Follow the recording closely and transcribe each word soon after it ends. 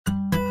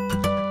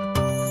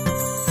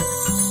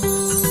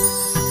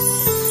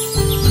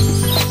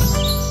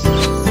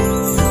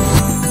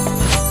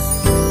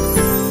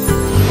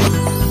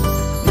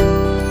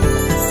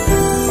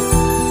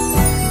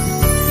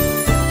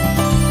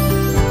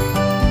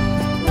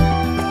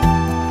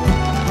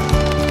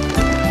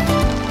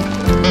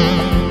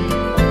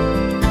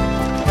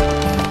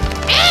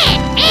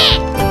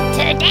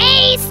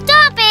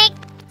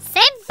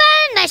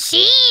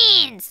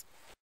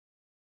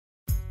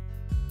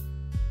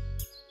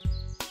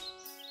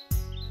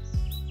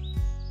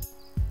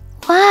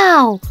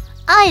Wow,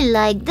 I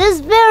like this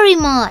very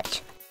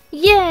much.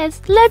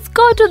 Yes, let's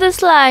go to the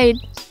slide.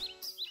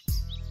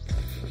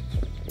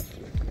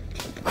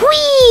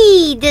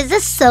 Whee! This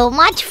is so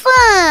much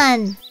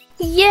fun.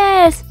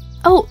 Yes.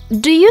 Oh,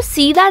 do you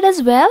see that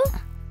as well?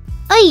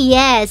 Oh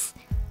yes,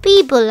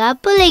 people are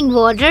pulling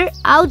water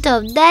out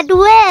of that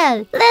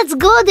well. Let's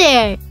go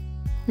there.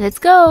 Let's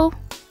go.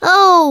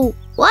 Oh,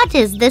 what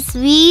is this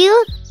wheel?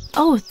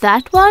 Oh,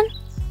 that one?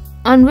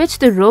 On which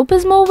the rope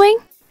is moving?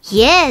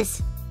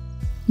 Yes.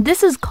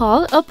 This is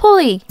called a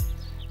pulley.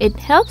 It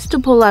helps to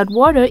pull out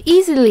water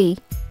easily.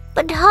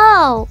 But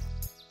how?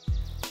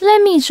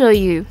 Let me show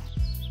you.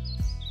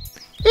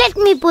 Let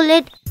me pull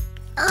it.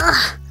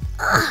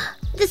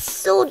 This is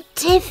so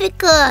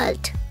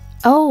difficult.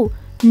 Oh,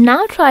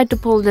 now try to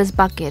pull this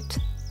bucket.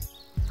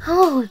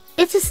 Oh,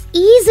 it is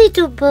easy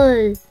to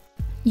pull.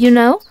 You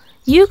know,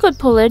 you could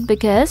pull it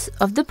because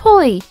of the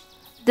pulley.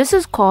 This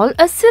is called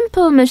a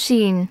simple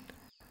machine.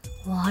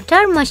 What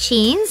are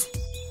machines?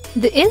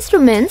 The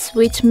instruments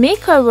which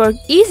make our work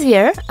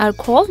easier are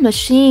called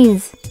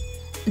machines.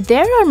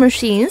 There are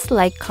machines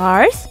like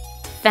cars,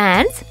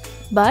 fans,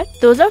 but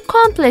those are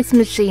complex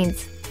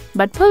machines.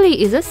 But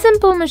pulley is a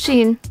simple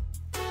machine.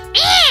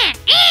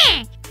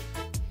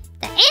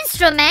 The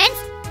instruments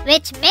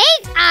which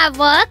make our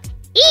work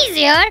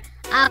easier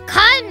are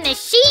called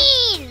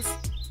machines.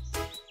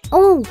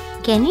 Oh,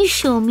 can you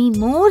show me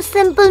more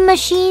simple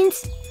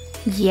machines?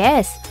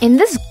 Yes, in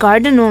this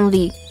garden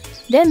only.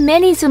 There are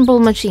many simple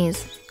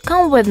machines.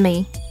 Come with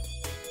me.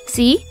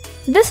 See,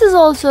 this is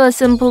also a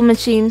simple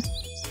machine.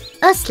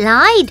 A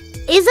slide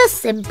is a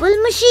simple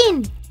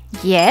machine.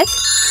 Yes,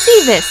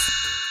 see this.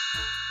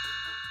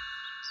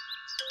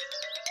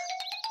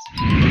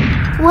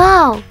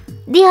 Wow,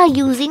 they are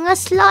using a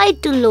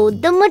slide to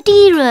load the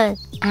material.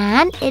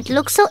 And it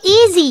looks so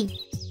easy.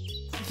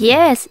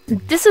 Yes,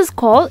 this is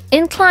called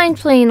inclined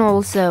plane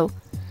also.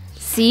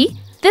 See,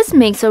 this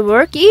makes our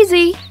work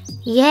easy.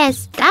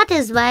 Yes, that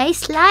is why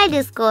slide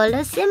is called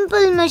a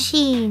simple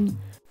machine.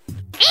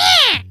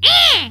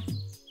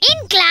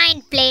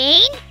 Inclined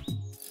plane.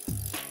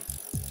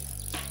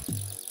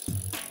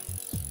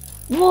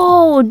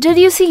 Whoa, did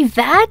you see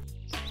that?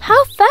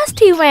 How fast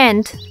he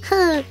went.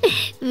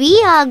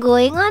 We are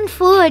going on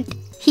foot.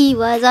 He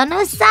was on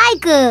a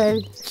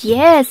cycle.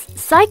 Yes,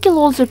 cycle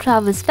also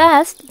travels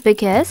fast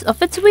because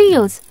of its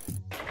wheels.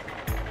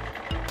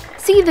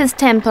 See this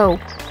tempo.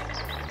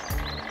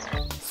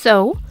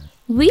 So,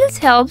 wheels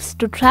helps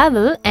to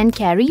travel and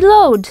carry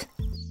load.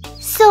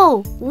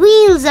 So,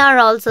 wheels are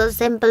also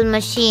simple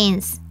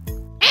machines.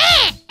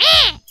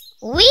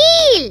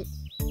 Wheel!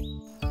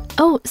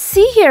 Oh,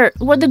 see here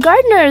what the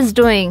gardener is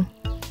doing.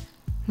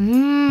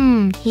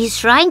 He's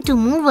trying to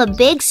move a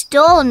big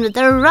stone with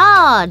a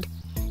rod.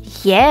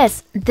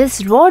 Yes,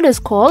 this rod is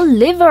called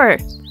lever.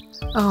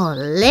 Oh,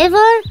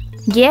 lever?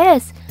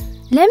 Yes,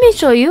 let me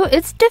show you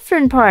its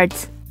different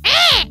parts.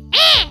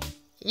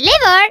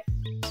 Lever?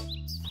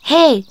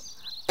 Hey,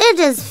 it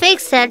is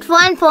fixed at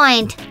one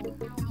point.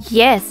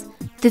 Yes,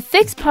 the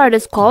fixed part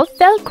is called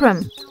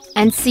fulcrum.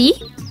 And see,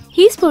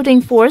 he's putting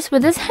force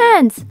with his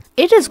hands.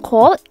 It is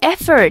called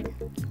effort.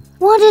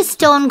 What is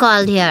stone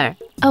called here?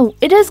 Oh,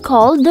 it is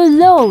called the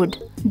load.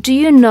 Do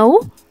you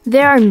know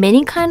there are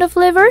many kind of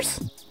levers?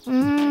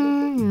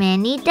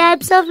 Many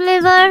types of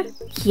lever?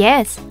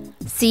 Yes.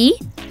 See,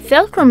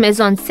 fulcrum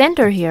is on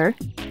center here.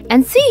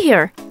 And see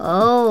here.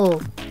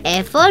 Oh,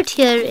 effort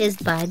here is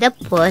by the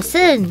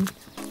person.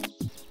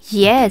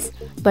 Yes,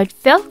 but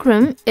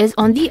fulcrum is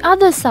on the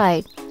other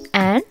side.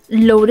 And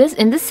load is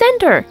in the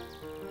center.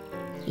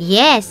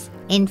 Yes,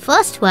 in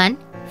first one,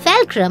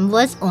 fulcrum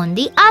was on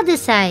the other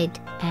side.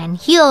 And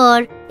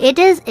here, it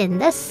is in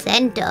the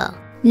center.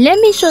 Let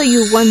me show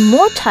you one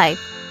more type.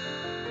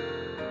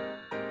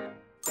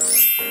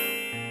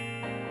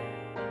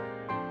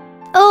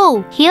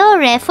 Oh,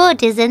 here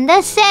effort is in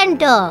the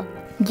center.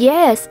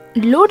 Yes,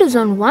 load is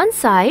on one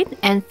side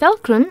and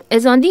fulcrum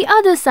is on the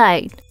other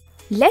side.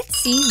 Let's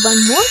see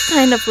one more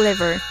kind of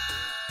lever.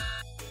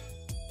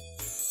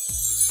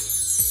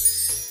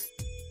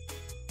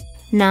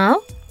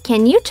 Now,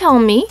 can you tell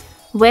me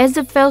where's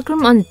the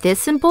fulcrum on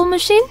this simple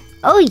machine?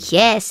 Oh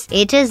yes,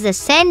 it is the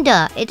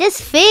center. It is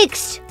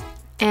fixed.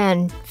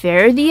 And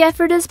where the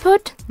effort is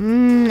put?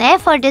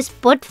 Effort is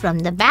put from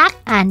the back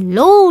and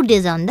load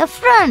is on the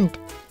front.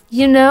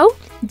 You know,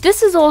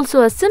 this is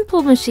also a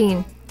simple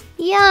machine.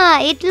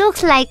 Yeah, it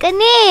looks like a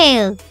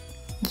nail.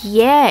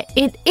 Yeah,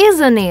 it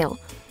is a nail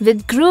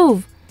with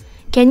groove.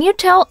 Can you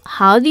tell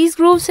how these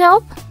grooves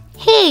help?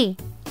 Hey,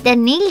 the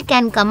nail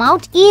can come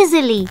out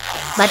easily,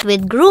 but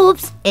with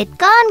grooves, it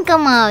can't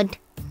come out.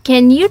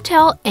 Can you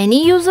tell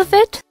any use of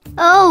it?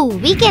 Oh,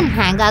 we can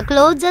hang our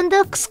clothes on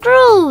the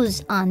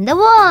screws on the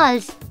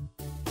walls.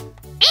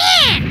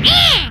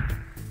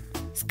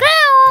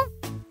 Screw!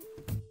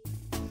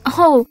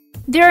 Oh,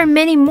 there are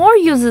many more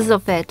uses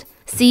of it.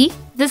 See,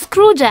 the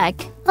screw jack.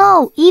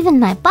 Oh, even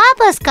my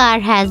papa's car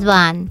has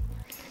one.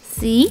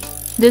 See,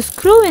 the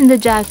screw in the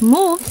jack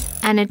moves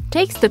and it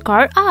takes the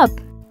car up.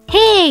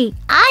 Hey,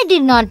 I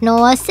did not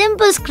know a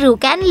simple screw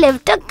can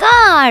lift a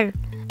car.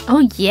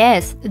 Oh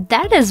yes,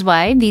 that is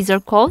why these are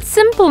called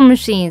simple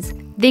machines.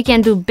 They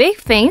can do big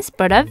things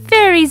but are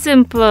very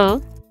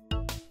simple.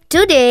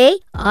 Today,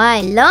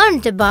 I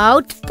learned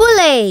about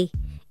pulley,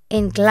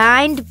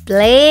 inclined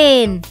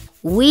plane,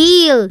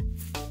 wheel,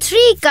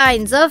 3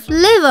 kinds of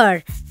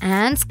lever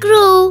and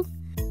screw.